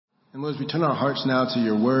And Lord, as we turn our hearts now to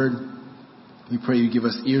your word, we pray you give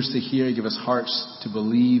us ears to hear, give us hearts to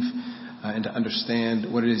believe and to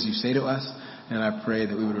understand what it is you say to us. And I pray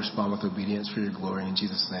that we would respond with obedience for your glory. In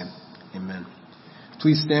Jesus' name, amen.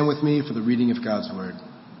 Please stand with me for the reading of God's word.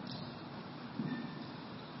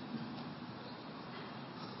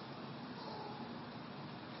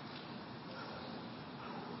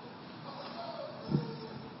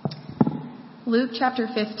 Luke chapter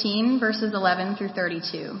 15, verses 11 through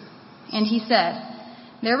 32. And he said,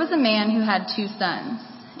 "There was a man who had 2 sons,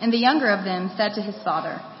 and the younger of them said to his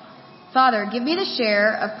father, 'Father, give me the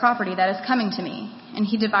share of property that is coming to me.' And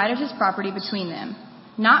he divided his property between them.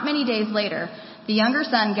 Not many days later, the younger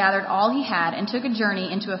son gathered all he had and took a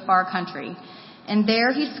journey into a far country. And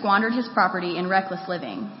there he squandered his property in reckless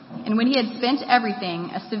living. And when he had spent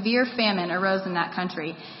everything, a severe famine arose in that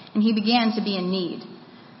country, and he began to be in need.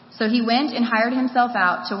 So he went and hired himself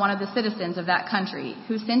out to one of the citizens of that country,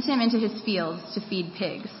 who sent him into his fields to feed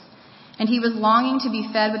pigs. And he was longing to be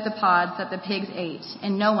fed with the pods that the pigs ate,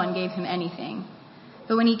 and no one gave him anything.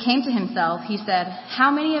 But when he came to himself, he said,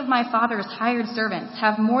 'How many of my father's hired servants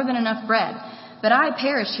have more than enough bread, but I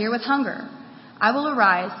perish here with hunger? I will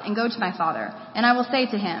arise and go to my father, and I will say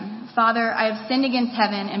to him, Father, I have sinned against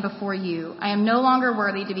heaven and before you. I am no longer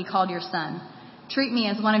worthy to be called your son. Treat me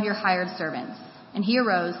as one of your hired servants.' And he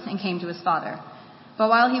arose and came to his father. But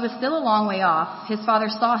while he was still a long way off, his father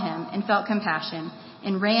saw him and felt compassion,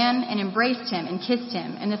 and ran and embraced him and kissed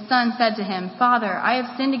him. And the son said to him, 'Father, I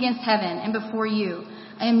have sinned against heaven and before you.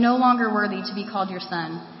 I am no longer worthy to be called your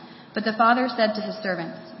son.' But the father said to his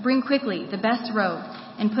servants, 'Bring quickly the best robe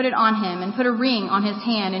and put it on him, and put a ring on his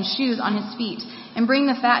hand and shoes on his feet, and bring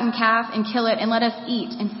the fattened calf and kill it, and let us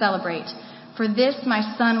eat and celebrate. For this my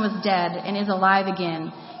son was dead and is alive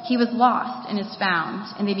again. He was lost and is found.'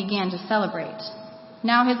 And they began to celebrate.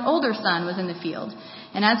 Now his older son was in the field,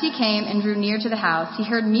 and as he came and drew near to the house, he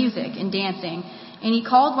heard music and dancing. And he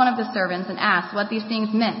called one of the servants and asked what these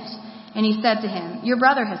things meant. And he said to him, 'Your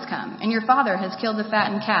brother has come, and your father has killed the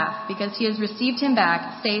fattened calf, because he has received him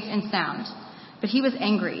back safe and sound.' But he was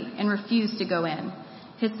angry and refused to go in.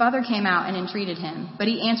 His father came out and entreated him, but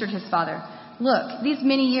he answered his father, 'Look, these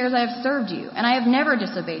many years I have served you, and I have never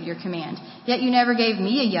disobeyed your command. Yet you never gave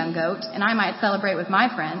me a young goat, and I might celebrate with my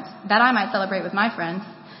friends,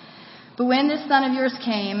 But when this son of yours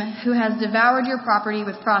came, who has devoured your property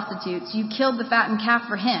with prostitutes, you killed the fattened calf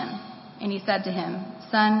for him.' And he said to him,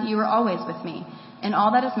 'Son, you were always with me, and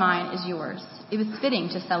all that is mine is yours. It was fitting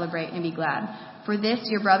to celebrate and be glad. For this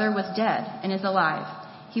your brother was dead and is alive.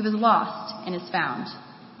 He was lost and is found.'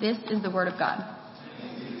 This is the word of God."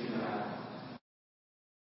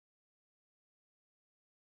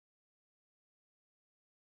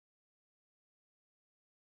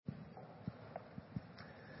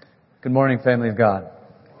 Good morning, family of God.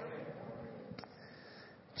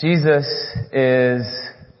 Jesus is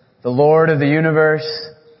the Lord of the universe.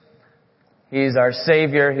 He's our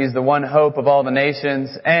Savior. He's the one hope of all the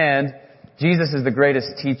nations. And Jesus is the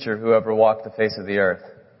greatest teacher who ever walked the face of the earth.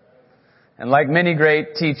 And like many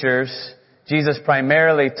great teachers, Jesus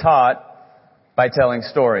primarily taught by telling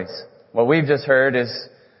stories. What we've just heard is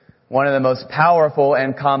one of the most powerful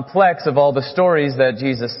and complex of all the stories that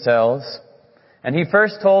Jesus tells. And he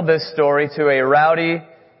first told this story to a rowdy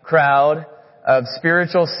crowd of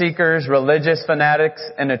spiritual seekers, religious fanatics,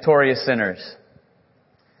 and notorious sinners.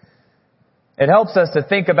 It helps us to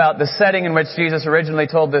think about the setting in which Jesus originally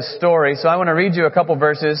told this story. So I want to read you a couple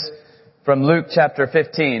verses from Luke chapter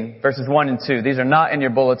 15, verses 1 and 2. These are not in your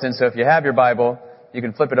bulletin, so if you have your Bible, you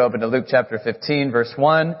can flip it open to Luke chapter 15, verse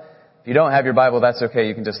 1. If you don't have your Bible, that's okay.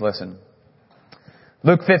 You can just listen.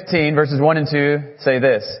 Luke 15, verses 1 and 2 say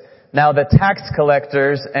this: "Now the tax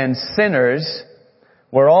collectors and sinners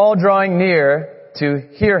were all drawing near to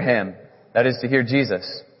hear him," that is, to hear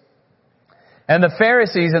Jesus. "And the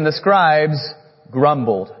Pharisees and the scribes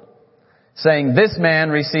grumbled, saying, 'This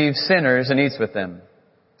man receives sinners and eats with them.'"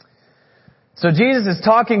 So Jesus is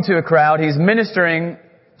talking to a crowd, he's ministering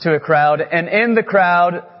to a crowd, and in the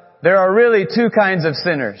crowd there are really 2 kinds of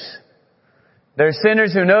sinners. There's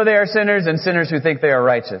sinners who know they are sinners and sinners who think they are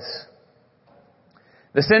righteous.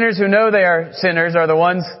 The sinners who know they are sinners are the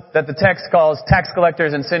ones that the text calls tax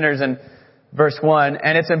collectors and sinners in verse 1.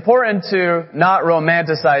 And it's important to not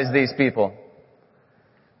romanticize these people.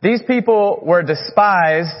 These people were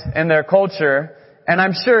despised in their culture, and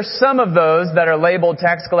I'm sure some of those that are labeled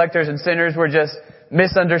tax collectors and sinners were just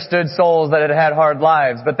misunderstood souls that had had hard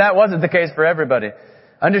lives. But that wasn't the case for everybody.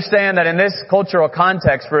 Understand that in this cultural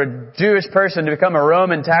context, for a Jewish person to become a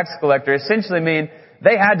Roman tax collector essentially mean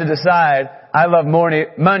they had to decide, I love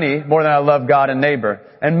money more than I love God and neighbor.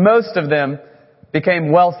 And most of them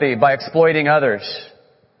became wealthy by exploiting others.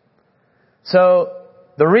 So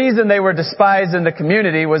the reason they were despised in the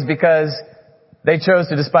community was because they chose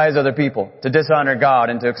to despise other people, to dishonor God,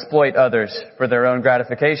 and to exploit others for their own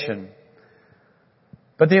gratification.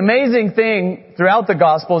 But the amazing thing throughout the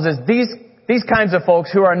Gospels is these kinds of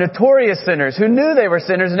folks who are notorious sinners, who knew they were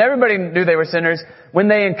sinners, and everybody knew they were sinners, when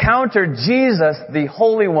they encounter Jesus, the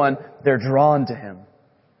Holy One, they're drawn to Him.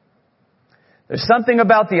 There's something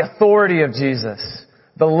about the authority of Jesus,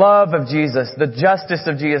 the love of Jesus, the justice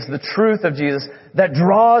of Jesus, the truth of Jesus that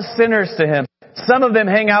draws sinners to Him. Some of them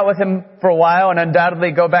hang out with Him for a while and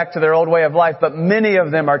undoubtedly go back to their old way of life, but many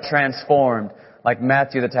of them are transformed, like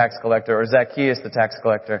Matthew the tax collector or Zacchaeus the tax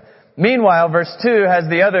collector. Meanwhile, verse 2 has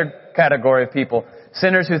the other category of people,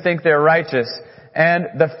 sinners who think they're righteous. And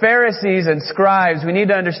the Pharisees and scribes, we need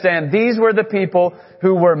to understand, these were the people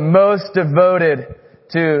who were most devoted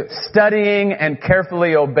to studying and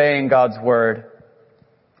carefully obeying God's Word.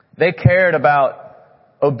 They cared about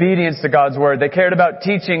obedience to God's Word. They cared about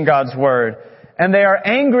teaching God's Word. And they are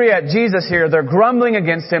angry at Jesus here. They're grumbling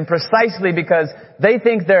against Him precisely because they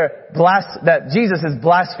think that Jesus is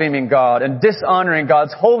blaspheming God and dishonoring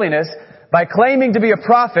God's holiness by claiming to be a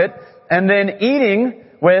prophet and then eating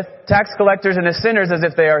with tax collectors and sinners as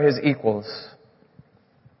if they are His equals.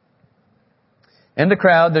 In the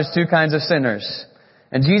crowd, there's two kinds of sinners.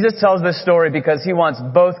 And Jesus tells this story because He wants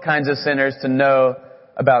both kinds of sinners to know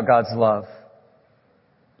about God's love.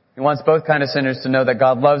 He wants both kinds of sinners to know that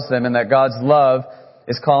God loves them and that God's love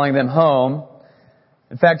is calling them home.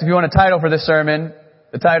 In fact, if you want a title for this sermon,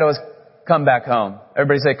 the title is Come Back Home.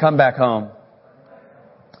 Everybody say, Come Back Home.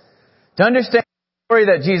 To understand the story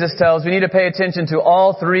that Jesus tells, we need to pay attention to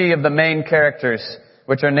all three of the main characters,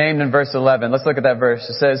 which are named in verse 11. Let's look at that verse.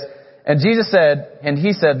 It says, and Jesus said, and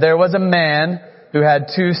He said, there was a man who had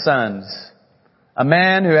 2 sons. A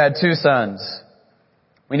man who had 2 sons.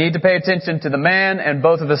 We need to pay attention to the man and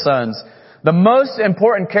both of the sons. The most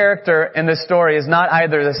important character in this story is not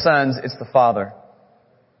either the sons, it's the father.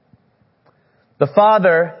 The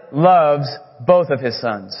father loves both of his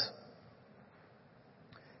sons.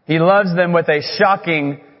 He loves them with a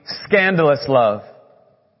shocking, scandalous love.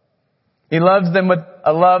 He loves them with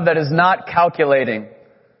a love that is not calculating.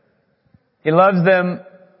 He loves them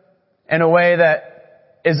in a way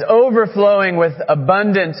that is overflowing with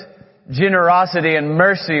abundant generosity and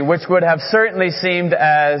mercy, which would have certainly seemed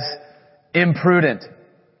as imprudent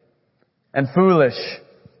and foolish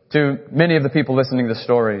to many of the people listening to the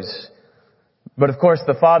stories. But of course,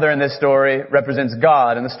 the Father in this story represents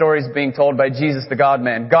God, and the story is being told by Jesus, the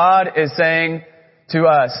God-man. God is saying to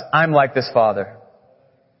us, I'm like this Father.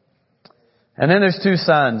 And then there's 2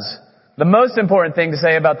 sons. The most important thing to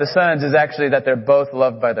say about the sons is actually that they're both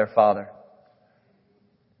loved by their father.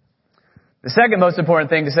 The second most important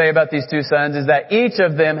thing to say about these 2 sons is that each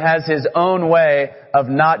of them has his own way of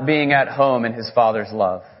not being at home in his father's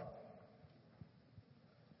love.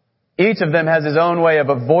 Each of them has his own way of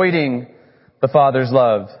avoiding the father's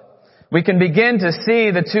love. We can begin to see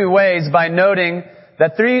the 2 ways by noting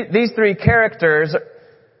that these 3 characters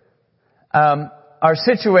are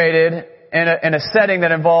situated in a setting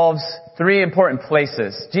that involves 3 important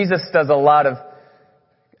places. Jesus does a lot of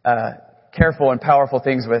careful and powerful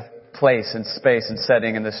things with place and space and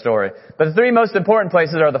setting in this story. But the 3 most important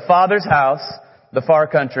places are the Father's house, the far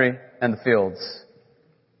country, and the fields.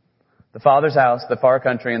 The Father's house, the far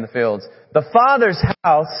country, and the fields. The Father's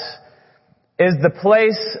house is the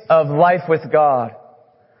place of life with God.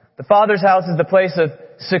 The Father's house is the place of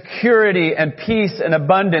security and peace and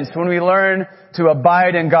abundance when we learn to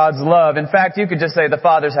abide in God's love. In fact, you could just say the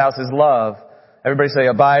Father's house is love. Everybody say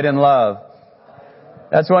abide in love.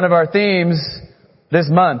 That's one of our themes this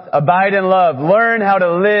month. Abide in love. Learn how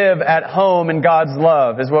to live at home in God's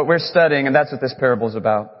love is what we're studying, and that's what this parable is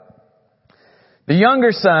about. The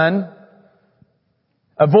younger son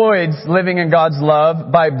avoids living in God's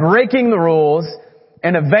love by breaking the rules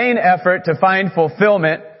in a vain effort to find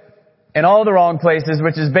fulfillment in all the wrong places,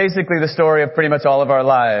 which is basically the story of pretty much all of our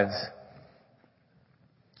lives.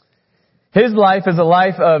 His life is a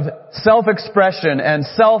life of self-expression and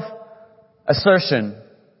self-assertion,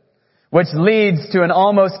 which leads to an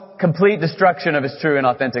almost complete destruction of his true and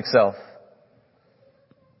authentic self.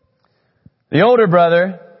 The older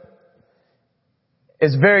brother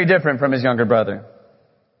is very different from his younger brother.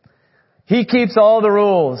 He keeps all the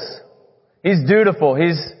rules. He's dutiful.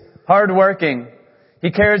 He's hardworking.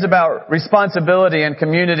 He cares about responsibility and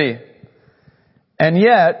community. And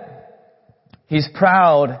yet, he's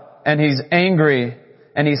proud and he's angry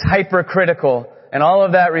and he's hypercritical. And all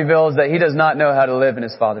of that reveals that he does not know how to live in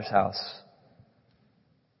his father's house.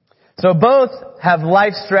 So both have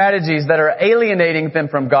life strategies that are alienating them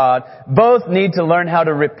from God. Both need to learn how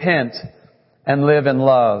to repent and live in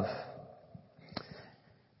love.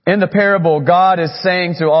 In the parable, God is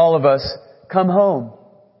saying to all of us, come home.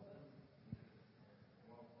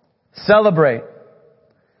 Celebrate.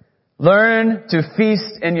 Learn to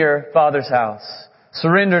feast in your Father's house.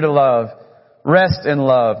 Surrender to love. Rest in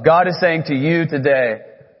love. God is saying to you today,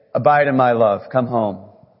 abide in my love. Come home.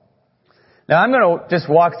 Now I'm going to just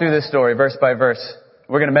walk through this story verse by verse.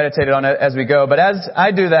 We're going to meditate on it as we go. But as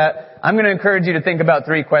I do that, I'm going to encourage you to think about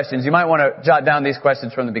 3 questions. You might want to jot down these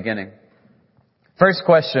questions from the beginning. First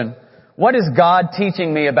question, what is God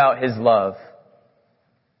teaching me about His love?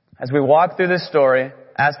 As we walk through this story,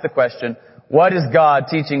 ask the question, what is God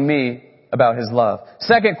teaching me about His love?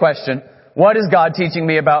 Second question, what is God teaching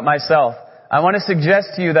me about myself? I want to suggest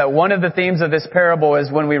to you that one of the themes of this parable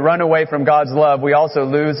is when we run away from God's love, we also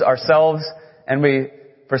lose ourselves and we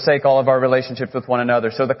forsake all of our relationships with one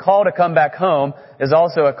another. So the call to come back home is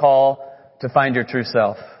also a call to find your true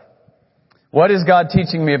self. What is God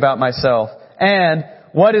teaching me about myself? And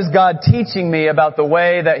what is God teaching me about the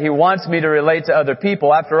way that He wants me to relate to other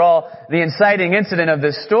people? After all, the inciting incident of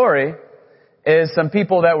this story is some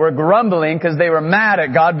people that were grumbling because they were mad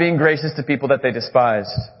at God being gracious to people that they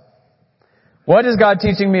despised. What is God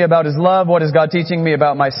teaching me about His love? What is God teaching me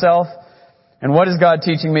about myself? And what is God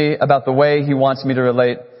teaching me about the way He wants me to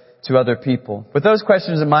relate to other people? With those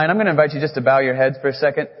questions in mind, I'm going to invite you just to bow your heads for a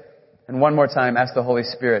second. And one more time, ask the Holy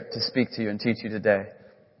Spirit to speak to you and teach you today.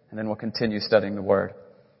 And then we'll continue studying the Word.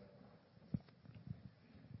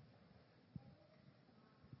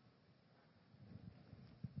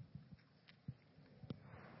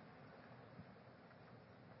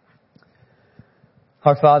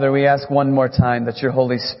 Our Father, we ask one more time that your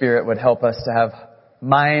Holy Spirit would help us to have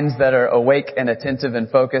minds that are awake and attentive and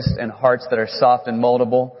focused and hearts that are soft and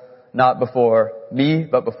moldable, not before me,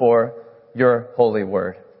 but before your holy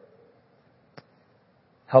word.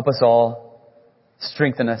 Help us all.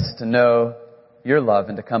 Strengthen us to know your love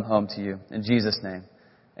and to come home to you. In Jesus' name,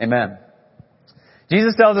 amen.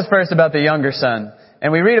 Jesus tells us first about the younger son.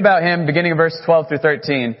 And we read about him beginning of verse 12 through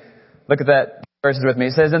 13. Look at that verses with me.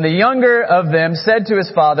 It says, and the younger of them said to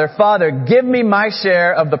his father, Father, give me my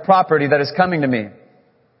share of the property that is coming to me.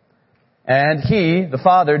 And he, the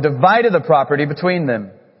father, divided the property between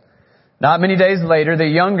them. Not many days later, the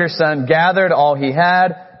younger son gathered all he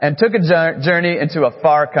had and took a journey into a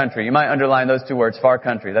far country. You might underline those 2 words, far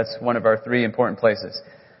country. That's one of our 3 important places.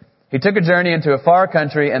 He took a journey into a far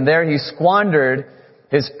country, and there he squandered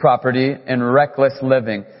his property in reckless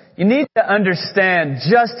living. You need to understand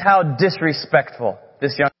just how disrespectful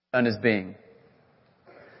this young son is being.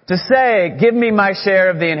 To say, give me my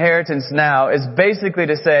share of the inheritance now, is basically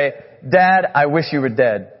to say, Dad, I wish you were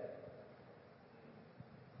dead.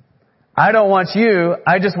 I don't want you,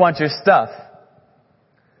 I just want your stuff.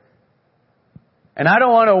 And I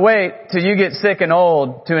don't want to wait till you get sick and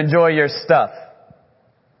old to enjoy your stuff.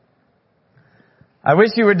 I wish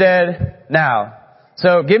you were dead now.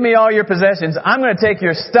 So give me all your possessions. I'm going to take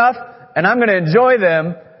your stuff and I'm going to enjoy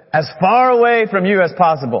them as far away from you as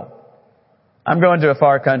possible. I'm going to a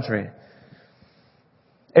far country.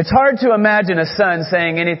 It's hard to imagine a son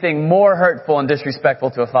saying anything more hurtful and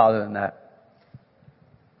disrespectful to a father than that.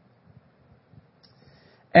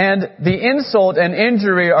 And the insult and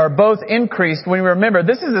injury are both increased when we remember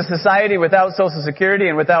this is a society without Social Security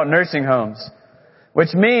and without nursing homes,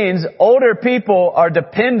 which means older people are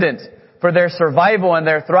dependent for their survival and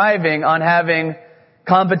their thriving on having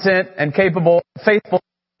competent and capable, faithful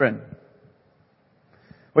children.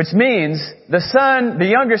 Which means the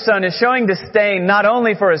younger son is showing disdain not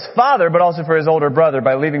only for his father, but also for his older brother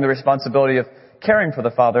by leaving the responsibility of caring for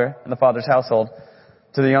the father and the father's household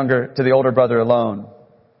to the older brother alone.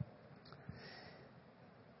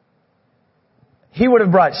 He would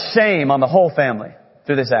have brought shame on the whole family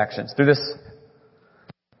through this actions, through this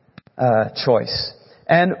choice.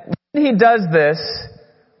 And when he does this,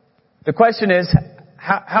 the question is,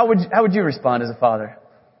 how would you respond as a father?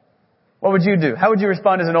 What would you do? How would you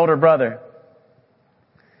respond as an older brother?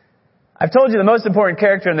 I've told you the most important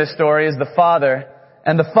character in this story is the father,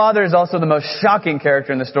 and the father is also the most shocking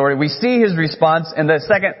character in the story. We see his response in the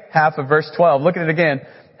second half of verse 12. Look at it again.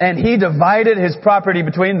 And he divided his property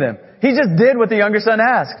between them. He just did what the younger son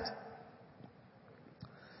asked.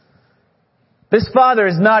 This father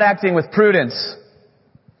is not acting with prudence.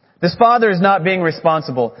 This father is not being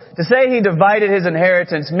responsible. To say he divided his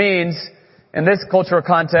inheritance means, in this cultural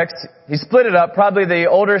context, he split it up. Probably the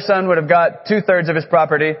older son would have got 2/3 of his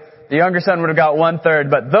property. The younger son would have got 1/3.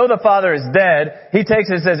 But though the father is dead, he takes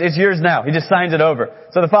it and says, it's yours now. He just signs it over.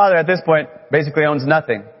 So the father at this point basically owns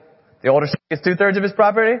nothing. The older son gets 2/3 of his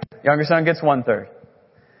property. Younger son gets 1/3.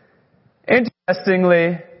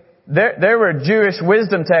 Interestingly, there were Jewish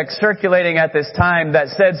wisdom texts circulating at this time that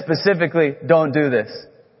said specifically, don't do this.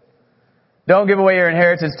 Don't give away your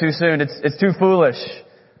inheritance too soon. It's too foolish.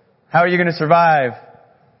 How are you going to survive?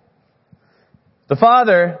 The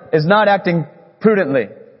father is not acting prudently.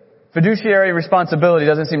 Fiduciary responsibility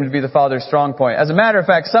doesn't seem to be the father's strong point. As a matter of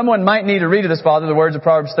fact, someone might need to read to this father the words of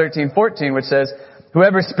Proverbs 13:14, which says,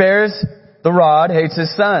 whoever spares the rod hates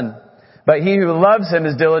his son, but he who loves him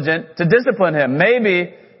is diligent to discipline him.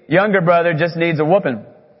 Maybe younger brother just needs a whooping.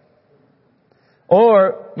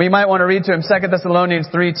 Or we might want to read to him 2 Thessalonians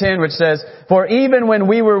 3:10, which says, for even when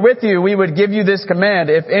we were with you, we would give you this command.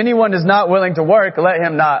 If anyone is not willing to work, let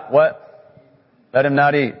him not, what? Let him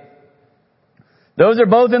not eat. Those are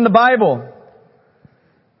both in the Bible.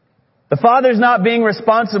 The father's not being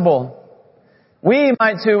responsible. We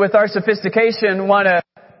might too, with our sophistication, want to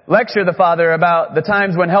lecture the father about the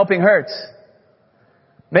times when helping hurts.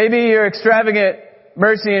 Maybe your extravagant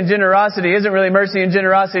mercy and generosity isn't really mercy and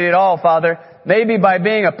generosity at all, Father. Maybe by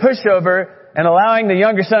being a pushover and allowing the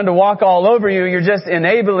younger son to walk all over you, you're just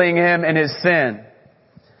enabling him in his sin.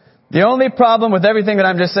 The only problem with everything that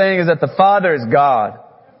I'm just saying is that the Father is God.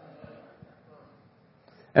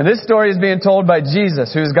 And this story is being told by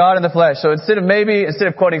Jesus, who is God in the flesh. So instead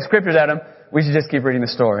of quoting scriptures at him, we should just keep reading the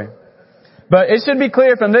story. But it should be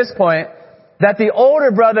clear from this point that the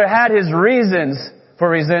older brother had his reasons for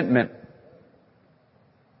resentment.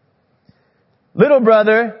 Little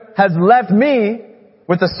brother has left me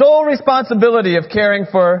with the sole responsibility of caring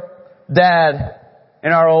for Dad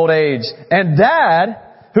in our old age. And Dad,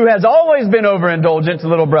 who has always been overindulgent to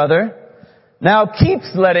little brother, now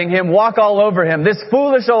keeps letting him walk all over him. This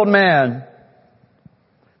foolish old man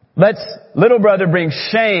lets little brother bring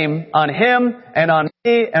shame on him and on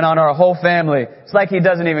me and on our whole family. It's like he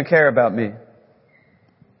doesn't even care about me.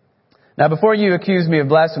 Now, before you accuse me of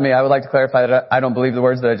blasphemy, I would like to clarify that I don't believe the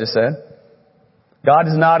words that I just said. God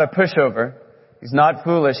is not a pushover. He's not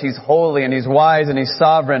foolish. He's holy and He's wise and He's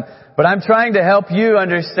sovereign. But I'm trying to help you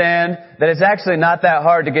understand that it's actually not that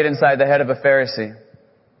hard to get inside the head of a Pharisee.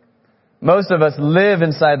 Most of us live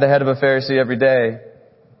inside the head of a Pharisee every day.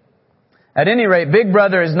 At any rate, big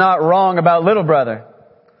brother is not wrong about little brother.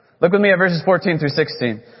 Look with me at verses 14 through 16.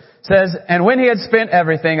 It says, and when he had spent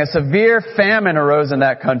everything, a severe famine arose in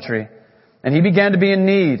that country, and he began to be in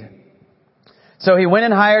need. So he went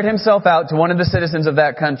and hired himself out to one of the citizens of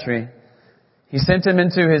that country. He sent him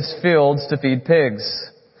into his fields to feed pigs.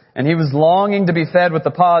 And he was longing to be fed with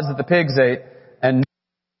the pods that the pigs ate, and no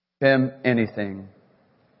one gave him anything.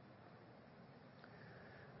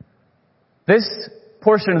 This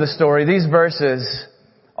portion of the story, these verses,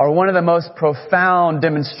 are one of the most profound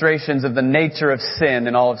demonstrations of the nature of sin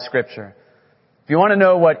in all of Scripture. If you want to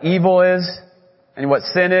know what evil is and what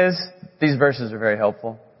sin is, these verses are very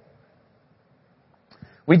helpful.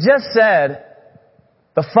 We just said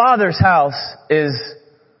the Father's house is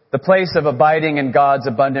the place of abiding in God's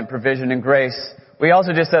abundant provision and grace. We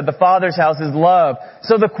also just said the Father's house is love.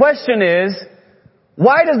 So the question is,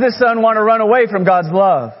 why does the Son want to run away from God's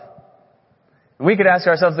love? And we could ask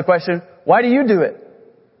ourselves the question, why do you do it?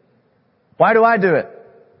 Why do I do it?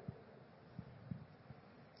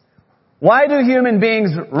 Why do human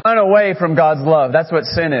beings run away from God's love? That's what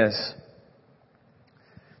sin is.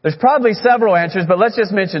 There's probably several answers, but let's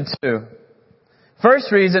just mention two.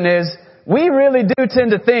 First reason is, we really do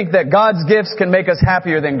tend to think that God's gifts can make us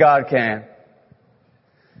happier than God can.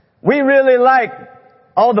 We really like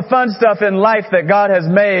all the fun stuff in life that God has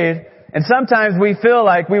made, and sometimes we feel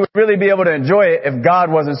like we would really be able to enjoy it if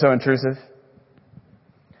God wasn't so intrusive.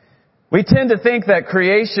 We tend to think that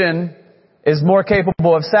creation is more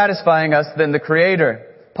capable of satisfying us than the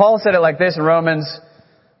Creator. Paul said it like this in Romans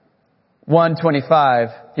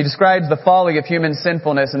 1:25. He describes the folly of human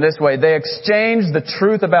sinfulness in this way. They exchanged the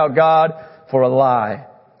truth about God for a lie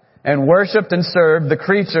and worshipped and served the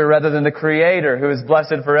creature rather than the Creator, who is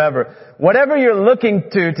blessed forever. Whatever you're looking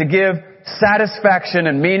to give satisfaction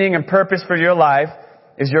and meaning and purpose for your life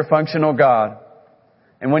is your functional God.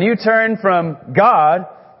 And when you turn from God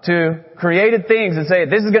to created things and say,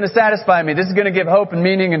 this is going to satisfy me, this is going to give hope and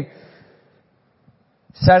meaning and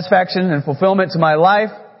satisfaction and fulfillment to my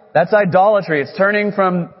life, that's idolatry. It's turning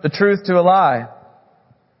from the truth to a lie.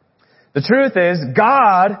 The truth is,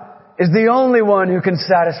 God is the only one who can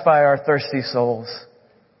satisfy our thirsty souls.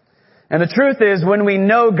 And the truth is, when we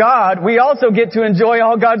know God, we also get to enjoy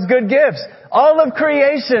all God's good gifts. All of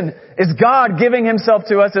creation is God giving Himself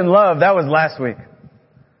to us in love. That was last week.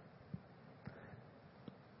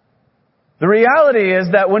 The reality is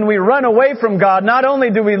that when we run away from God, not only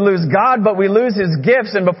do we lose God, but we lose His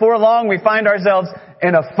gifts, and before long we find ourselves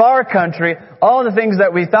in a far country. All the things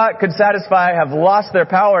that we thought could satisfy have lost their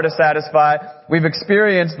power to satisfy. We've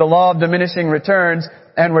experienced the law of diminishing returns,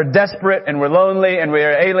 and we're desperate, and we're lonely, and we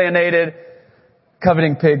are alienated,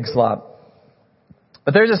 coveting pig slop.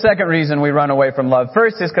 But there's a second reason we run away from love.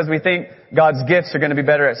 First is because we think God's gifts are going to be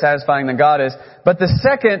better at satisfying than God is. But the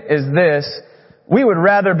second is this: we would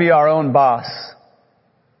rather be our own boss.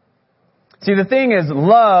 See, the thing is,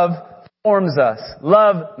 love forms us.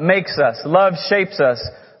 Love makes us. Love shapes us.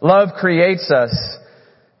 Love creates us.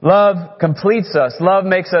 Love completes us. Love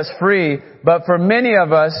makes us free. But for many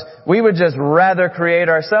of us, we would just rather create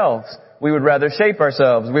ourselves. We would rather shape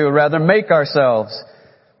ourselves. We would rather make ourselves.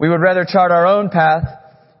 We would rather chart our own path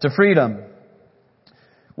to freedom.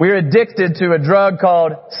 We're addicted to a drug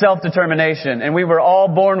called self-determination, and we were all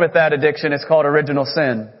born with that addiction. It's called original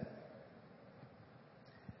sin.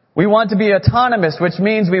 We want to be autonomous, which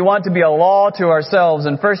means we want to be a law to ourselves.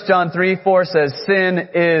 And 1 John 3:4 says, sin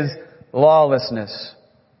is lawlessness.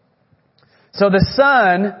 So the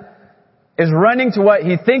son is running to what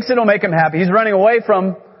he thinks it'll make him happy. He's running away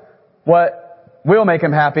from what will make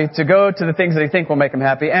him happy to go to the things that he thinks will make him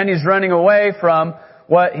happy. And he's running away from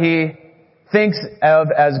what he thinks of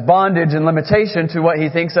as bondage and limitation to what he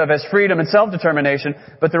thinks of as freedom and self-determination.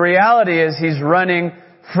 But the reality is he's running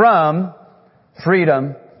from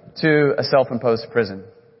freedom to a self-imposed prison.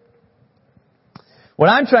 What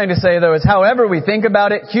I'm trying to say, though, is however we think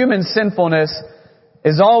about it, human sinfulness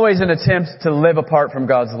is always an attempt to live apart from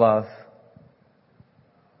God's love.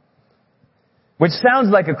 Which sounds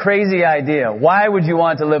like a crazy idea. Why would you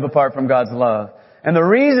want to live apart from God's love? And the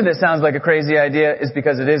reason it sounds like a crazy idea is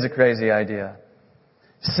because it is a crazy idea.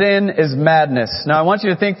 Sin is madness. Now I want you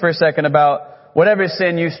to think for a second about whatever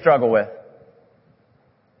sin you struggle with.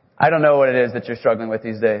 I don't know what it is that you're struggling with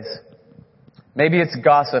these days. Maybe it's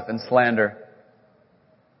gossip and slander.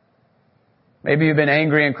 Maybe you've been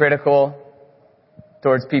angry and critical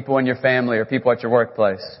towards people in your family or people at your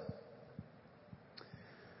workplace.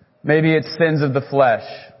 Maybe it's sins of the flesh,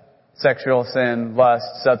 sexual sin, lust,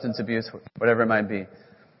 substance abuse, whatever it might be.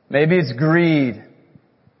 Maybe it's greed.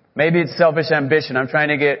 Maybe it's selfish ambition. I'm trying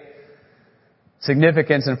to get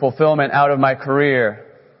significance and fulfillment out of my career.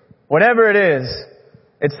 Whatever it is,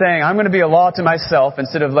 it's saying I'm going to be a law to myself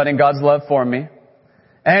instead of letting God's love form me.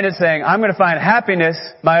 And it's saying I'm going to find happiness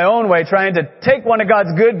my own way, trying to take one of God's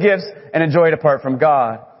good gifts and enjoy it apart from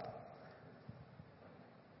God.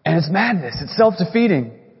 And it's madness. It's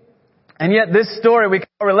self-defeating. And yet this story we can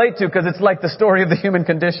relate to because it's like the story of the human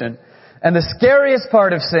condition. And the scariest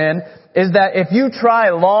part of sin is that if you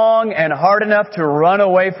try long and hard enough to run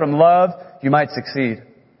away from love, you might succeed.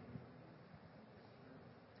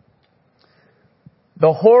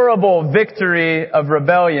 The horrible victory of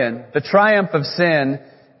rebellion, the triumph of sin,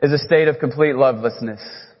 is a state of complete lovelessness.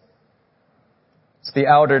 It's the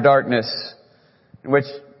outer darkness in which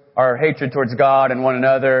our hatred towards God and one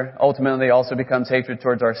another ultimately also becomes hatred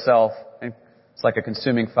towards ourselves. It's like a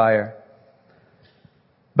consuming fire.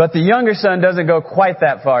 But the younger son doesn't go quite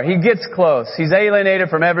that far. He gets close. He's alienated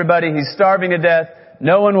from everybody. He's starving to death.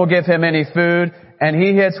 No one will give him any food. And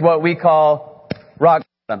he hits what we call rock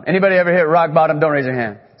bottom. Anybody ever hit rock bottom? Don't raise your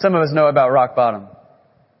hand. Some of us know about rock bottom.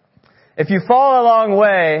 If you fall a long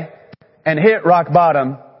way and hit rock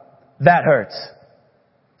bottom, that hurts.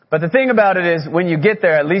 But the thing about it is, when you get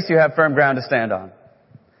there, at least you have firm ground to stand on.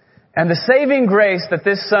 And the saving grace that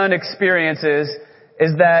this son experiences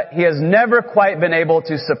is that he has never quite been able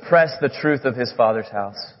to suppress the truth of his father's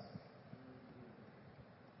house.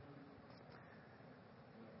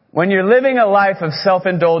 When you're living a life of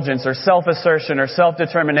self-indulgence or self-assertion or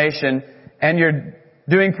self-determination and you're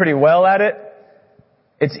doing pretty well at it,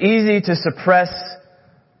 it's easy to suppress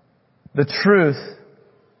the truth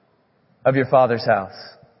of your father's house.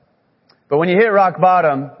 But when you hit rock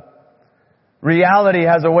bottom, reality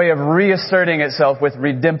has a way of reasserting itself with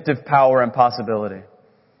redemptive power and possibility.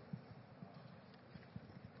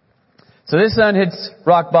 So this son hits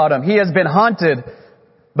rock bottom. He has been haunted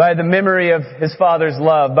by the memory of his father's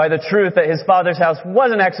love, by the truth that his father's house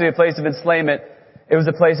wasn't actually a place of enslavement. It was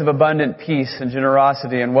a place of abundant peace and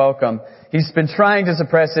generosity and welcome. He's been trying to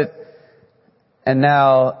suppress it, and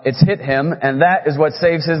now it's hit him, and that is what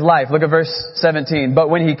saves his life. Look at verse 17. But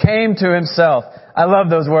when he came to himself, I love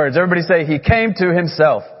those words. Everybody say, he came to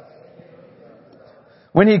himself.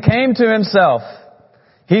 When he came to himself,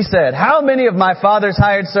 he said, how many of my father's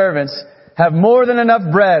hired servants have more than enough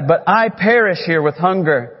bread, but I perish here with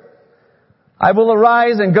hunger? I will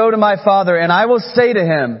arise and go to my father, and I will say to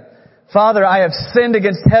him, Father, I have sinned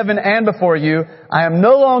against heaven and before you. I am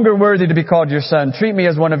no longer worthy to be called your son. Treat me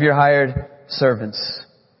as one of your hired servants.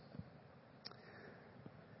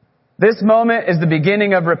 This moment is the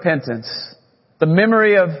beginning of repentance. The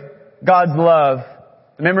memory of God's love,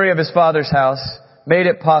 the memory of His Father's house made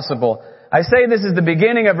it possible. I say this is the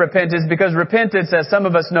beginning of repentance because repentance, as some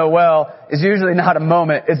of us know well, is usually not a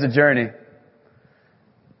moment, it's a journey.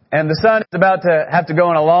 And the son is about to have to go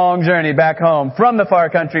on a long journey back home from the far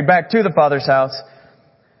country back to the Father's house.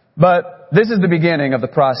 But this is the beginning of the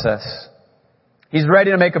process. He's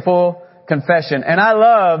ready to make a full confession. And I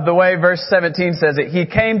love the way verse 17 says it. He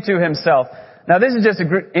came to himself. Now this is just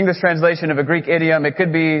an English translation of a Greek idiom. It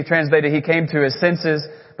could be translated, he came to his senses.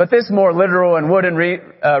 But this more literal and wooden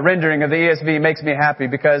rendering of the ESV makes me happy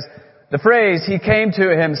because the phrase, he came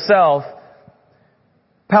to himself,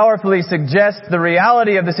 powerfully suggests the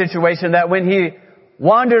reality of the situation that when he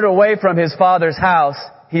wandered away from his Father's house,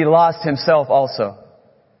 he lost himself also.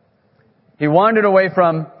 He wandered away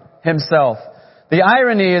from himself. The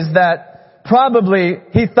irony is that probably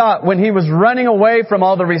he thought when he was running away from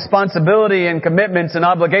all the responsibility and commitments and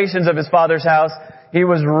obligations of his Father's house, he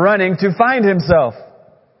was running to find himself.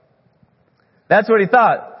 That's what he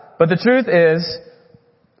thought. But the truth is,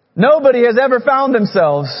 nobody has ever found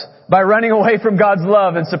themselves by running away from God's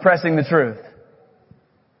love and suppressing the truth.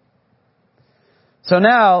 So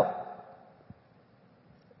now,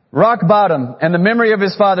 rock bottom and the memory of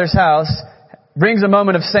his Father's house brings a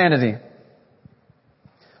moment of sanity.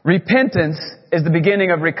 Repentance is the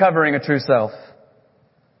beginning of recovering a true self.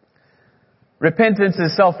 Repentance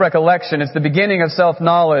is self-recollection. It's the beginning of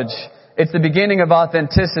self-knowledge. It's the beginning of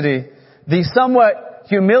authenticity. The somewhat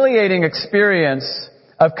humiliating experience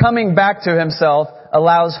of coming back to himself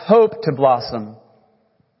allows hope to blossom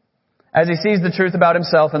as he sees the truth about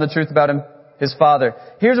himself and the truth about his Father.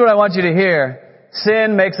 Here's what I want you to hear.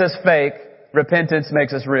 Sin makes us fake. Repentance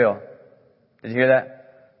makes us real. Did you hear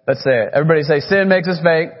that? Let's say it. Everybody say, sin makes us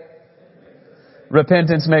fake.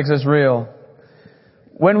 Repentance makes us real.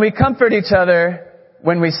 When we comfort each other,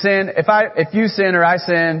 when we sin, if you sin or I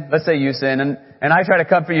sin, let's say you sin, and I try to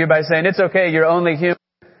comfort you by saying, it's okay, you're only human.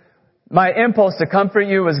 My impulse to comfort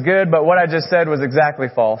you was good, but what I just said was exactly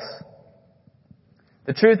false.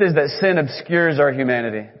 The truth is that sin obscures our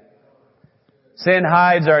humanity. Sin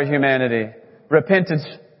hides our humanity. Repentance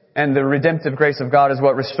and the redemptive grace of God is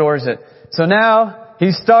what restores it. So now,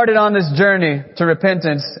 he started on this journey to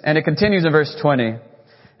repentance, and it continues in verse 20.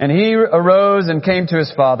 And he arose and came to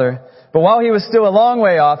his father. But while he was still a long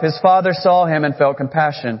way off, his father saw him and felt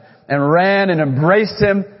compassion, and ran and embraced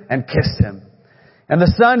him and kissed him. And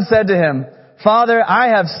the son said to him, Father,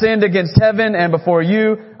 I have sinned against heaven and before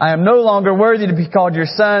you. I am no longer worthy to be called your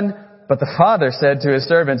son. But the father said to his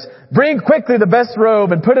servants, bring quickly the best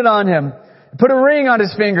robe and put it on him. Put a ring on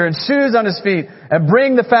his finger and shoes on his feet, and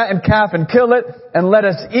bring the fattened calf and kill it, and let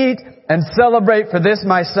us eat and celebrate. For this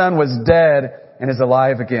my son was dead and is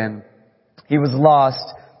alive again. He was lost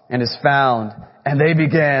and is found. And they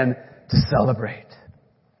began to celebrate.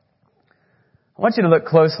 I want you to look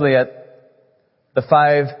closely at the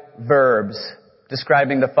 5 verbs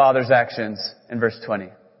describing the Father's actions in verse 20.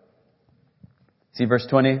 See verse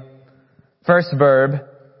 20? First verb,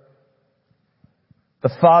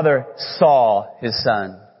 the Father saw His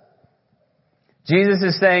Son. Jesus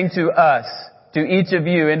is saying to us, to each of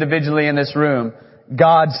you individually in this room,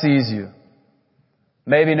 God sees you.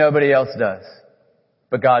 Maybe nobody else does,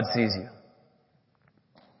 but God sees you.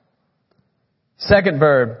 Second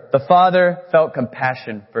verb, the Father felt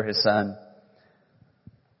compassion for His Son.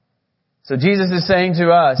 So Jesus is saying to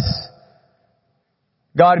us,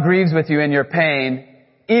 God grieves with you in your pain,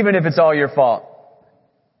 even if it's all your fault.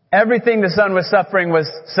 Everything the Son was suffering was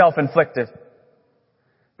self-inflicted.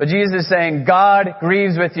 But Jesus is saying, God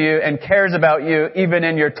grieves with you and cares about you even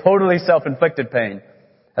in your totally self-inflicted pain,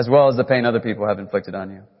 as well as the pain other people have inflicted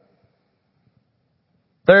on you.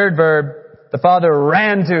 Third verb, the Father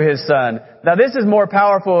ran to His Son. Now this is more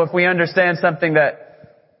powerful if we understand something that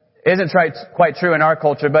isn't quite true in our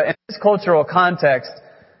culture, but in this cultural context,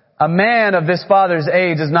 a man of this father's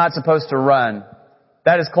age is not supposed to run.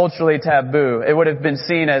 That is culturally taboo. It would have been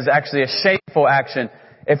seen as actually a shameful action.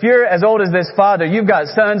 If you're as old as this father, you've got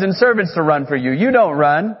sons and servants to run for you. You don't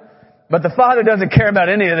run. But the Father doesn't care about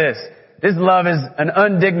any of this. This love is an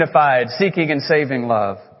undignified, seeking and saving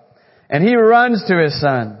love. And He runs to His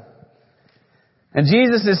Son. And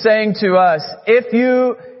Jesus is saying to us, if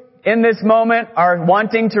you in this moment are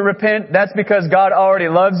wanting to repent, that's because God already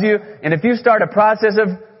loves you. And if you start a process of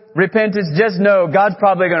repentance, just know God's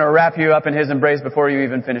probably going to wrap you up in His embrace before you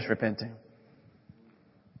even finish repenting.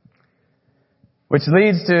 Which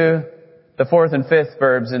leads to the fourth and fifth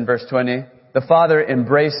verbs in verse 20. The Father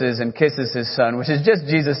embraces and kisses His Son, which is just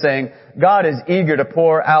Jesus saying, God is eager to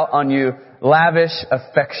pour out on you lavish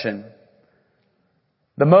affection.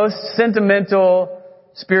 The most sentimental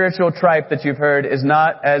spiritual tripe that you've heard is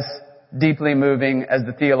not as deeply moving as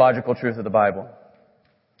the theological truth of the Bible.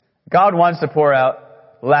 God wants to pour out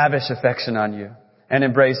lavish affection on you and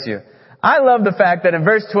embrace you. I love the fact that in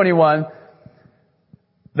verse 21,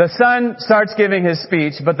 the Son starts giving his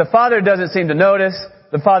speech, but the Father doesn't seem to notice.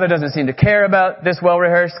 The Father doesn't seem to care about this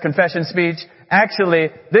well-rehearsed confession speech.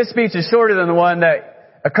 Actually, this speech is shorter than the one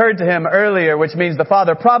that occurred to him earlier, which means the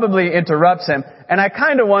Father probably interrupts him. And I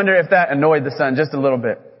kind of wonder if that annoyed the Son just a little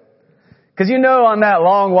bit. Because on that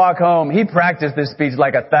long walk home, he practiced this speech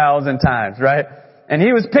like 1,000 times, right? And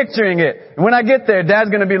he was picturing it. And when I get there, Dad's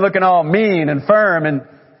going to be looking all mean and firm and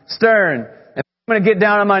stern. And I'm going to get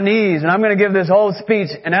down on my knees and I'm going to give this whole speech.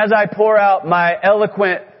 And as I pour out my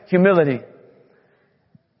eloquent humility,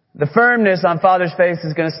 the firmness on Father's face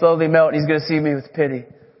is going to slowly melt and He's going to see me with pity.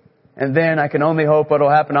 And then I can only hope what will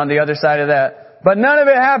happen on the other side of that. But none of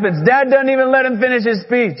it happens. Dad doesn't even let him finish his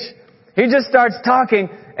speech. He just starts talking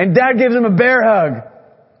and Dad gives him a bear hug.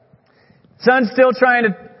 Son's still trying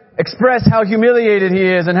to express how humiliated he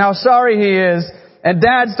is and how sorry he is. And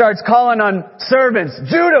Dad starts calling on servants.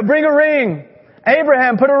 Judah, bring a ring.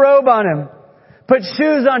 Abraham, put a robe on him. Put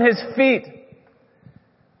shoes on his feet.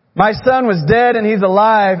 My son was dead and he's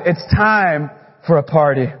alive. It's time for a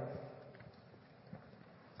party.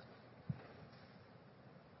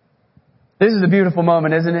 This is a beautiful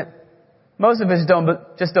moment, isn't it? Most of us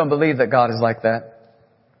just don't believe that God is like that.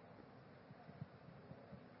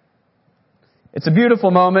 It's a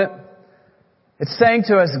beautiful moment. It's saying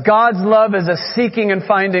to us, God's love is a seeking and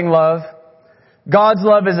finding love. God's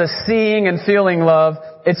love is a seeing and feeling love.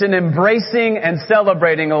 It's an embracing and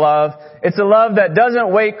celebrating love. It's a love that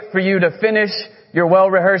doesn't wait for you to finish your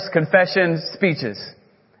well-rehearsed confession speeches.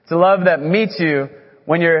 It's a love that meets you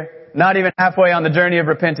when you're not even halfway on the journey of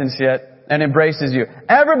repentance yet and embraces you.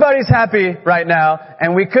 Everybody's happy right now,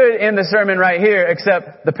 and we could end the sermon right here,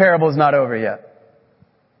 except the parable's not over yet.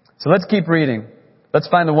 So let's keep reading. Let's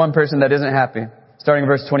find the one person that isn't happy. Starting in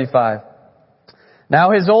verse 25.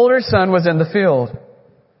 Now his older son was in the field.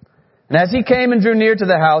 And as he came and drew near to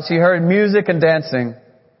the house, he heard music and dancing.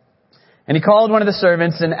 And he called one of the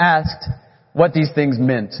servants and asked what these things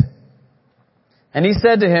meant. And he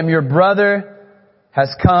said to him, your brother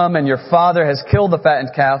has come and your father has killed the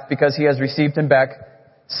fattened calf because he has received him back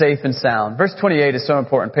safe and sound. Verse 28 is so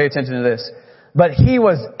important. Pay attention to this. But he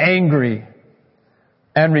was angry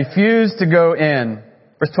and refused to go in.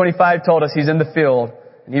 Verse 25 told us he's in the field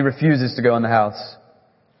and he refuses to go in the house.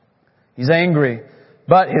 He's angry.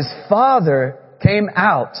 But his father came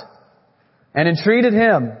out and entreated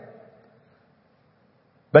him.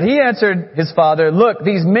 But he answered his father, look,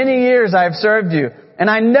 these many years I have served you, and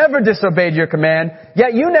I never disobeyed your command,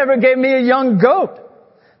 yet you never gave me a young goat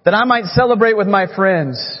that I might celebrate with my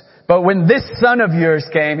friends. But when this son of yours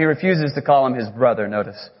came, he refuses to call him his brother,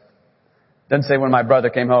 notice. Doesn't say when my brother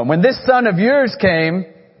came home. When this son of yours came,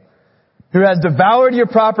 who has devoured your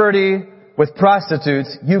property with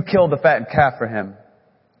prostitutes, you killed the fattened calf for him.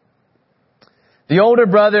 The older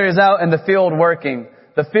brother is out in the field working.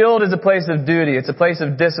 The field is a place of duty. It's a place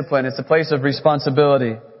of discipline. It's a place of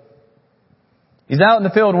responsibility. He's out in the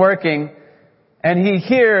field working, and he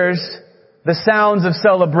hears the sounds of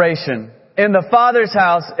celebration. In the Father's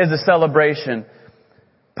house is a celebration.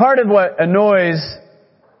 Part of what annoys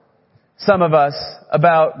some of us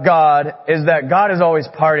about God is that God is always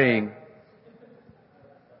partying.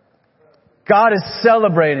 God is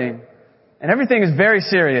celebrating. And everything is very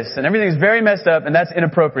serious, and everything is very messed up, and that's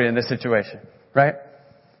inappropriate in this situation, right?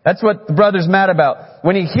 That's what the brother's mad about.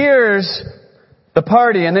 When he hears the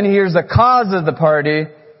party, and then he hears the cause of the party,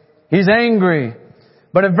 he's angry.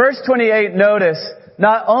 But in verse 28, notice,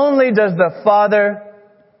 not only does the father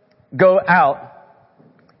go out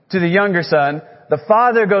to the younger son, the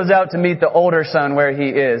father goes out to meet the older son where he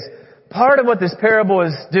is. Part of what this parable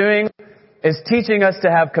is doing is teaching us to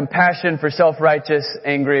have compassion for self-righteous,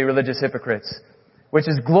 angry, religious hypocrites, which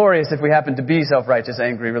is glorious if we happen to be self-righteous,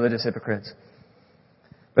 angry, religious hypocrites.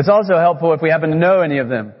 But it's also helpful if we happen to know any of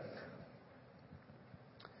them.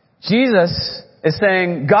 Jesus is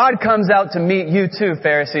saying, God comes out to meet you too,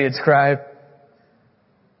 Pharisee and scribe.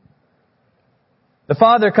 The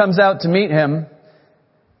Father comes out to meet him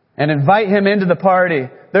and invite him into the party.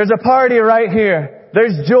 There's a party right here.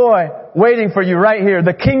 There's joy waiting for you right here.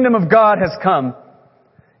 The kingdom of God has come.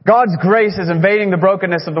 God's grace is invading the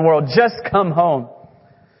brokenness of the world. Just come home.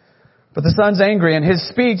 But the son's angry, and his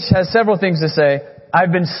speech has several things to say.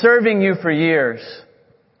 I've been serving you for years.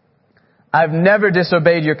 I've never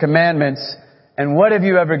disobeyed your commandments. And what have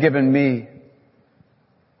you ever given me?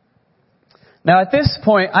 Now at this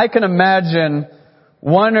point, I can imagine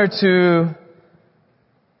one or two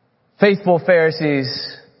faithful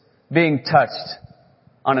Pharisees being touched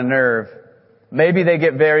on a nerve. Maybe they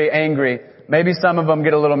get very angry. Maybe some of them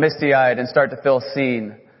get a little misty-eyed and start to feel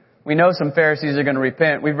seen. We know some Pharisees are going to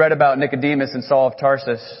repent. We've read about Nicodemus and Saul of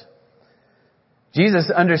Tarsus.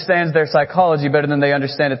 Jesus understands their psychology better than they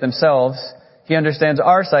understand it themselves. He understands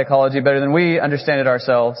our psychology better than we understand it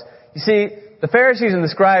ourselves. You see, the Pharisees and the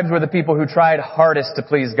scribes were the people who tried hardest to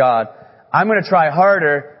please God. I'm going to try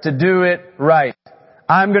harder to do it right.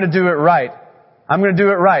 I'm going to do it right. I'm going to do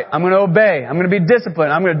it right. I'm going to obey. I'm going to be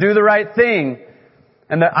disciplined. I'm going to do the right thing.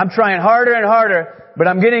 And I'm trying harder and harder, but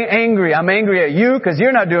I'm getting angry. I'm angry at you because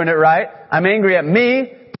you're not doing it right. I'm angry at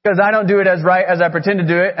me because I don't do it as right as I pretend to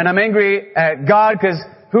do it. And I'm angry at God because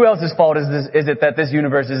who else's fault is it that this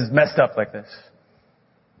universe is messed up like this?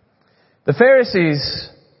 The Pharisees,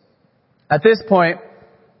 at this point,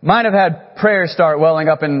 might have had prayers start welling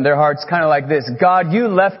up in their hearts kind of like this. God, you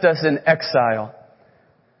left us in exile.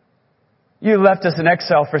 You left us in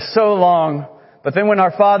exile for so long. But then when our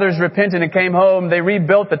fathers repented and came home, they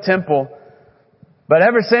rebuilt the temple. But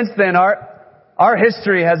ever since then, our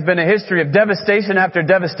history has been a history of devastation after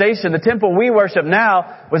devastation. The temple we worship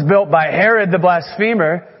now was built by Herod the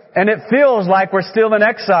blasphemer, and it feels like we're still in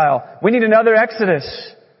exile. We need another Exodus.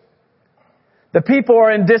 The people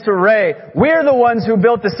are in disarray. We're the ones who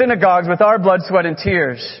built the synagogues with our blood, sweat, and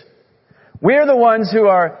tears. We're the ones who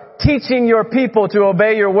are teaching your people to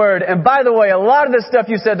obey your word. And by the way, a lot of the stuff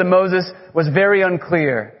you said to Moses was very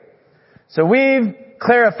unclear. So we've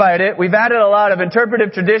clarified it. We've added a lot of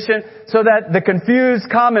interpretive tradition so that the confused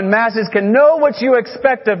common masses can know what you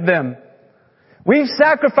expect of them. We've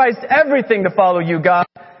sacrificed everything to follow you, God.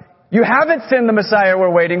 You haven't sent the Messiah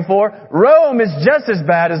we're waiting for. Rome is just as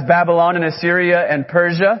bad as Babylon and Assyria and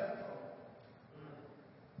Persia.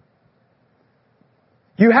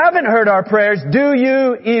 You haven't heard our prayers. Do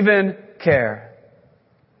you even care?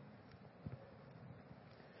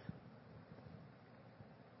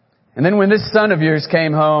 And then when this son of yours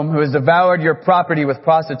came home, who has devoured your property with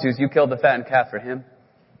prostitutes, you killed the fattened calf for him.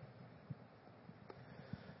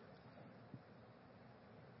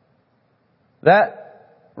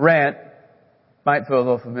 That rant might feel a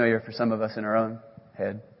little familiar for some of us in our own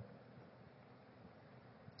head.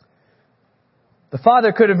 The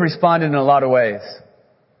Father could have responded in a lot of ways.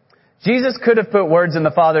 Jesus could have put words in the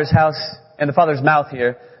Father's house, in the Father's mouth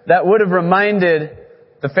here, that would have reminded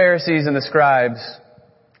the Pharisees and the scribes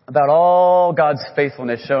about all God's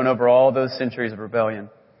faithfulness shown over all those centuries of rebellion.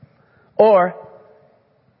 Or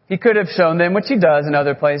He could have shown them, which He does in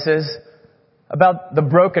other places, about the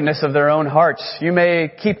brokenness of their own hearts. You may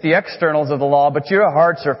keep the externals of the law, but your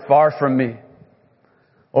hearts are far from me.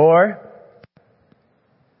 Or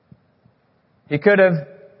He could have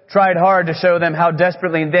tried hard to show them how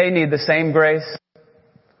desperately they need the same grace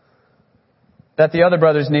that the other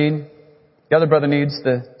brothers need. The other brother needs,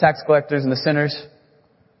 the tax collectors and the sinners.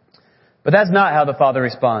 But that's not how the Father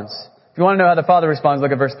responds. If you want to know how the Father responds,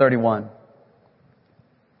 look at verse 31.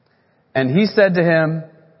 And He said to him,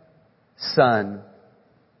 Son.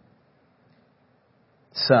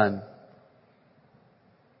 Son.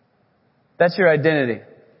 That's your identity.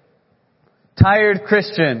 Tired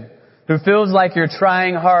Christian who feels like you're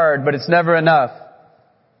trying hard, but it's never enough.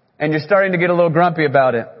 And you're starting to get a little grumpy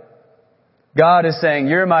about it. God is saying,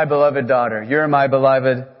 you're my beloved daughter. You're my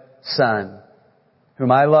beloved son,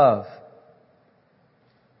 whom I love.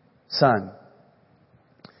 Son.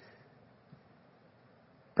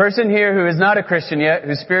 Person here who is not a Christian yet,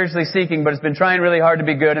 who's spiritually seeking, but has been trying really hard to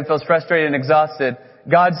be good and feels frustrated and exhausted.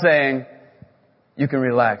 God's saying, you can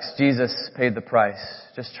relax. Jesus paid the price.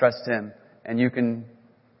 Just trust Him. And you can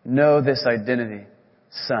know this identity.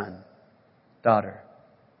 Son. Daughter.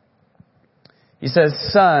 He says,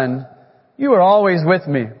 Son, you are always with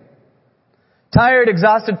me. Tired,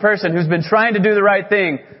 exhausted person who's been trying to do the right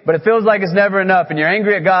thing, but it feels like it's never enough, and you're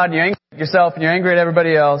angry at God, and you're angry at yourself, and you're angry at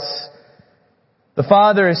everybody else. The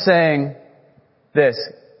Father is saying this.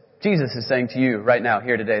 Jesus is saying to you right now,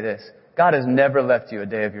 here today, this. God has never left you a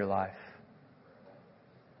day of your life.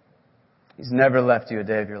 He's never left you a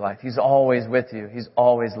day of your life. He's always with you. He's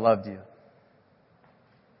always loved you.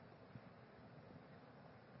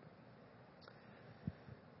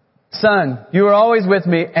 Son, you are always with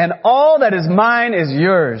me, and all that is mine is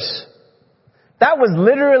yours. That was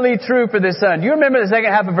literally true for this son. Do you remember the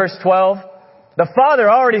second half of verse 12? The father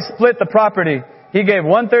already split the property. He gave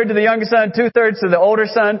 1/3 to the younger son, 2/3 to the older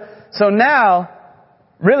son. So now,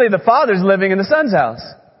 really the father's living in the son's house.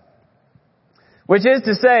 Which is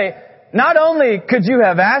to say, not only could you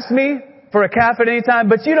have asked me for a calf at any time,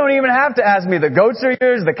 but you don't even have to ask me. The goats are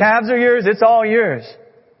yours, the calves are yours, it's all yours.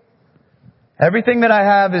 Everything that I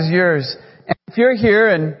have is yours. And if you're here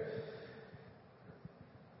and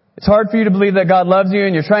it's hard for you to believe that God loves you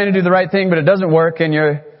and you're trying to do the right thing but it doesn't work, and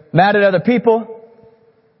you're mad at other people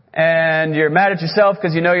and you're mad at yourself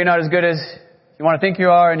because you know you're not as good as you want to think you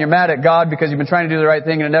are, and you're mad at God because you've been trying to do the right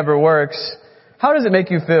thing and it never works, how does it make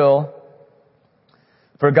you feel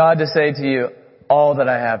for God to say to you, all that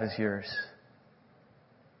I have is yours?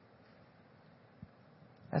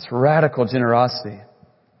 That's radical generosity.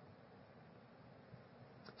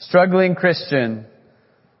 Struggling Christian,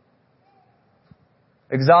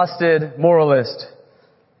 exhausted moralist,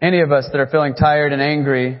 any of us that are feeling tired and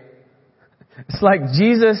angry, it's like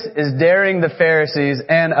Jesus is daring the Pharisees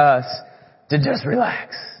and us to just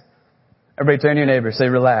relax. Everybody turn to your neighbor, say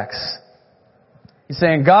relax. He's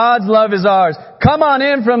saying God's love is ours. Come on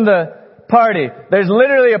in from the party. There's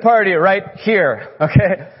literally a party right here,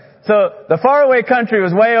 okay? So the faraway country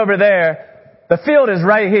was way over there. The field is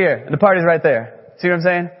right here, and the party's right there. See what I'm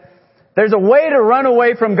saying? There's a way to run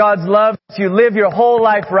away from God's love if you live your whole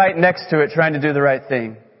life right next to it, trying to do the right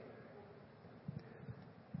thing.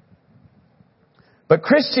 But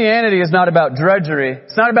Christianity is not about drudgery.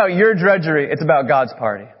 It's not about your drudgery. It's about God's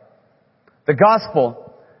party. The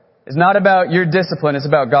gospel is not about your discipline. It's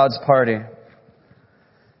about God's party.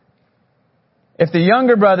 If the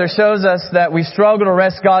younger brother shows us that we struggle to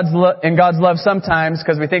rest in God's love sometimes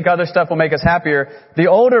because we think other stuff will make us happier, the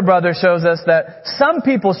older brother shows us that some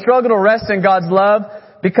people struggle to rest in God's love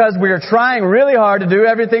because we are trying really hard to do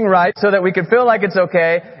everything right so that we can feel like it's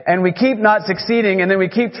okay, and we keep not succeeding, and then we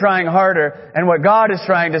keep trying harder. And what God is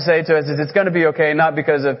trying to say to us is it's going to be okay, not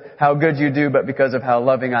because of how good you do, but because of how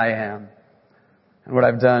loving I am and what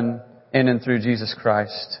I've done in and through Jesus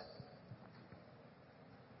Christ.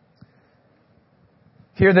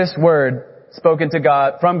 Hear this word spoken to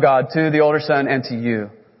God, from God to the older son and to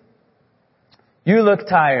you. You look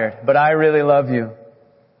tired, but I really love you.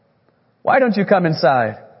 Why don't you come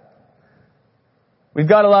inside? We've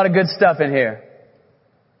got a lot of good stuff in here.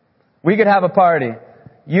 We could have a party.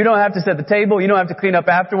 You don't have to set the table. You don't have to clean up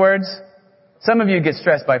afterwards. Some of you get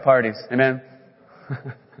stressed by parties. Amen?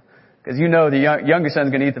 Because you know the younger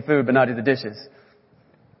son's going to eat the food but not eat the dishes.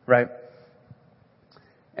 Right?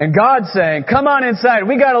 And God's saying, come on inside.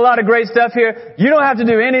 We got a lot of great stuff here. You don't have to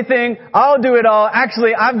do anything. I'll do it all.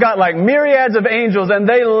 Actually, I've got like myriads of angels, and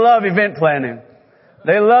they love event planning.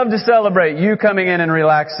 They love to celebrate you coming in and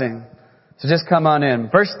relaxing. So just come on in.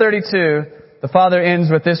 Verse 32, the Father ends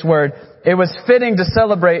with this word. It was fitting to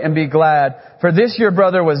celebrate and be glad. For this your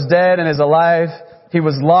brother was dead and is alive. He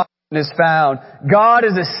was lost and is found. God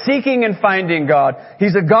is a seeking and finding God.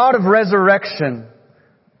 He's a God of resurrection.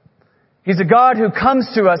 He's a God who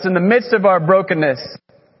comes to us in the midst of our brokenness.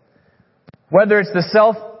 Whether it's the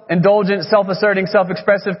self-indulgent, self-asserting,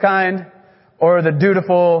 self-expressive kind, or the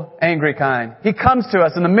dutiful, angry kind. He comes to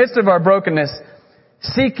us in the midst of our brokenness,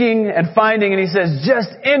 seeking and finding, and He says, just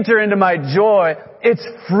enter into my joy. It's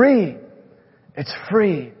free. It's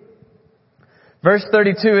free. Verse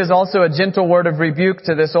 32 is also a gentle word of rebuke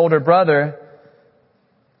to this older brother.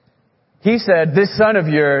 He said, this son of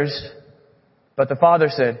yours, but the father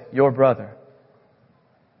said, your brother.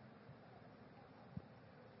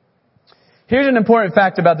 Here's an important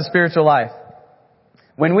fact about the spiritual life.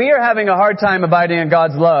 When we are having a hard time abiding in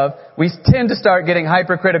God's love, we tend to start getting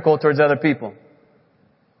hypercritical towards other people.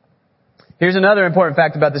 Here's another important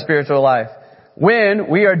fact about the spiritual life.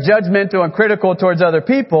 When we are judgmental and critical towards other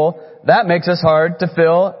people, that makes us hard to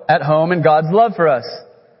feel at home in God's love for us.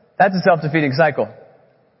 That's a self-defeating cycle.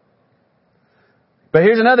 But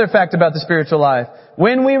here's another fact about the spiritual life.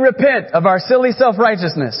 When we repent of our silly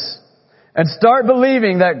self-righteousness and start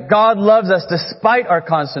believing that God loves us despite our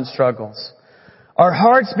constant struggles, our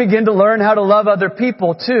hearts begin to learn how to love other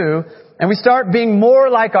people too, and we start being more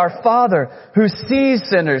like our Father who sees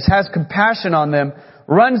sinners, has compassion on them,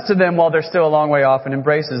 runs to them while they're still a long way off, and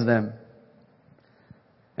embraces them.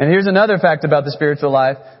 And here's another fact about the spiritual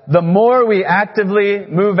life. The more we actively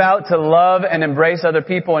move out to love and embrace other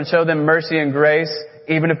people and show them mercy and grace,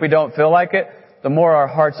 even if we don't feel like it, the more our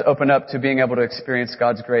hearts open up to being able to experience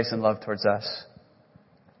God's grace and love towards us.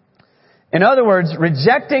 In other words,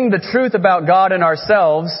 rejecting the truth about God and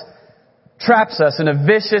ourselves traps us in a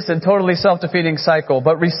vicious and totally self-defeating cycle.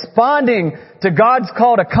 But responding to God's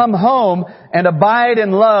call to come home and abide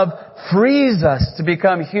in love frees us to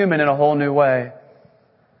become human in a whole new way.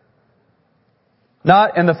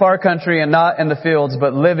 Not in the far country and not in the fields,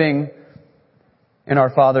 but living in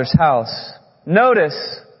our Father's house.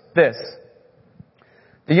 Notice this.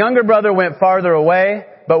 The younger brother went farther away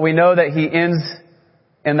but we know that he ends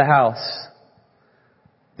in the house.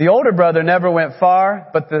 The older brother never went far,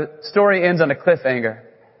 but the story ends on a cliffhanger.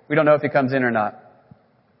 We don't know if he comes in or not.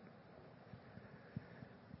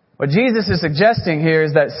 What Jesus is suggesting here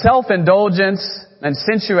is that self-indulgence and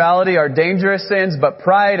sensuality are dangerous sins, but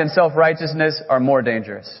pride and self-righteousness are more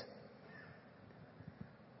dangerous.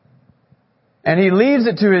 And he leaves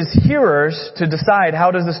it to his hearers to decide,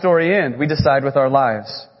 how does the story end? We decide with our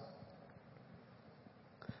lives.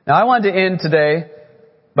 Now I want to end today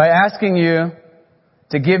by asking you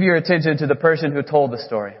to give your attention to the person who told the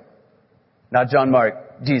story. Not John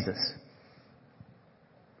Mark, Jesus.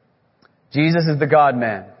 Jesus is the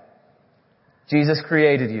God-man. Jesus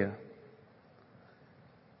created you.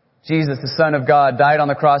 Jesus, the Son of God, died on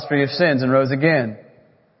the cross for your sins and rose again.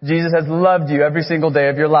 Jesus has loved you every single day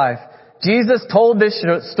of your life. Jesus told this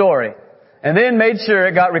story and then made sure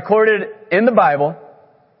it got recorded in the Bible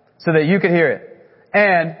so that you could hear it.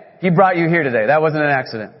 And He brought you here today. That wasn't an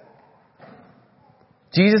accident.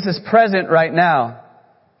 Jesus is present right now.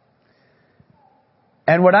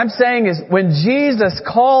 And what I'm saying is, when Jesus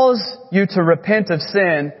calls you to repent of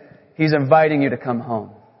sin, He's inviting you to come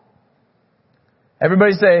home.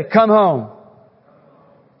 Everybody say, come home.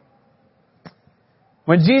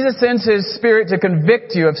 When Jesus sends His Spirit to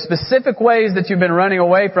convict you of specific ways that you've been running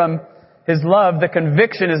away from His love, the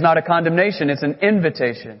conviction is not a condemnation, it's an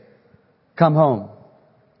invitation. Come home.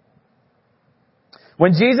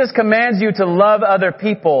 When Jesus commands you to love other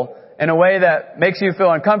people in a way that makes you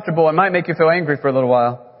feel uncomfortable and might make you feel angry for a little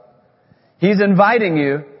while, He's inviting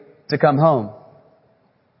you to come home.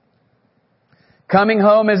 Coming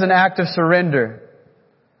home is an act of surrender.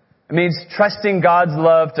 It means trusting God's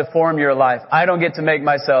love to form your life. I don't get to make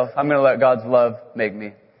myself. I'm going to let God's love make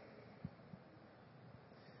me.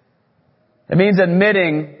 It means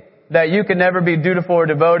admitting that you can never be dutiful or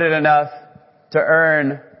devoted enough to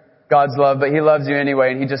earn God's love, but He loves you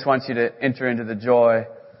anyway, and He just wants you to enter into the joy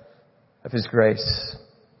of His grace.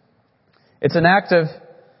 It's an act of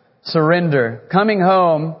surrender. Coming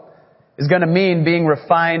home is going to mean being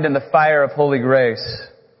refined in the fire of holy grace.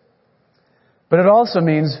 But it also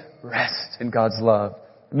means rest in God's love.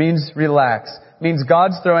 It means relax. It means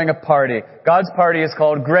God's throwing a party. God's party is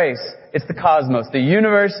called grace. It's the cosmos. The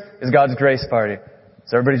universe is God's grace party.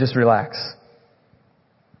 So everybody just relax.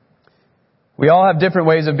 We all have different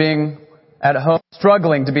ways of being at home,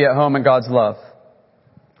 struggling to be at home in God's love.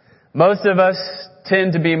 Most of us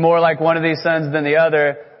tend to be more like one of these sons than the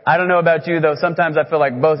other. I don't know about you, though. Sometimes I feel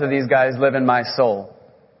like both of these guys live in my soul.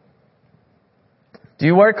 Do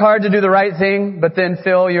you work hard to do the right thing, but then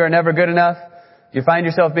feel you are never good enough? Do you find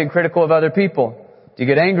yourself being critical of other people? Do you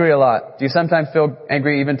get angry a lot? Do you sometimes feel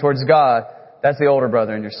angry even towards God? That's the older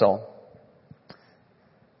brother in your soul.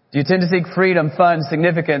 Do you tend to seek freedom, fun,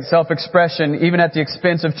 significance, self-expression, even at the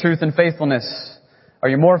expense of truth and faithfulness? Are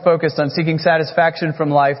you more focused on seeking satisfaction from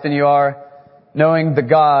life than you are knowing the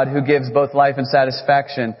God who gives both life and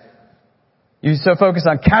satisfaction? You're so focused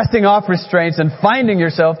on casting off restraints and finding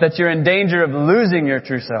yourself that you're in danger of losing your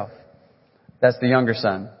true self. That's the younger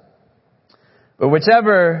son. But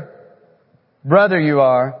whichever brother you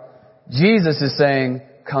are, Jesus is saying,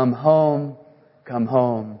 come home, come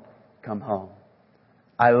home, come home.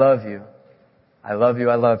 I love you. I love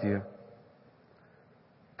you. I love you.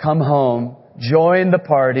 Come home. Join the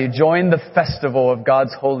party. Join the festival of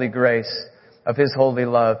God's holy grace, of His holy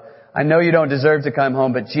love. I know you don't deserve to come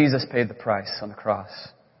home, but Jesus paid the price on the cross.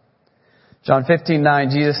 John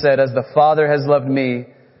 15:9, Jesus said, as the Father has loved me,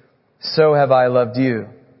 so have I loved you.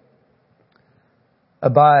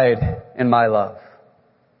 Abide in my love.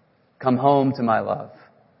 Come home to my love.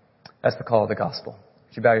 That's the call of the gospel.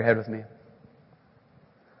 Would you bow your head with me?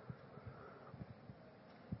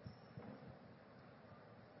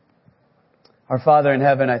 Our Father in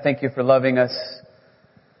heaven, I thank you for loving us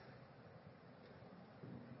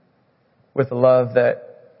with a love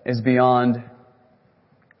that is beyond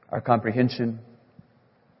our comprehension.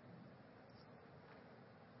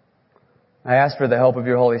 I ask for the help of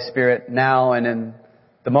your Holy Spirit now and in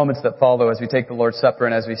the moments that follow as we take the Lord's Supper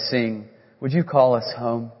and as we sing. Would you call us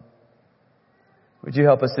home? Would you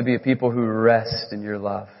help us to be a people who rest in your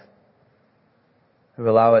love, who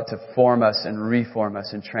allow it to form us and reform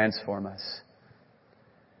us and transform us?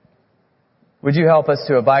 Would you help us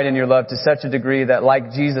to abide in your love to such a degree that,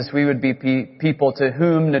 like Jesus, we would be people to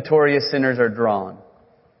whom notorious sinners are drawn?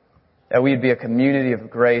 That we'd be a community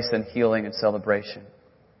of grace and healing and celebration.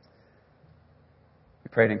 We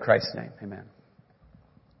pray it in Christ's name. Amen.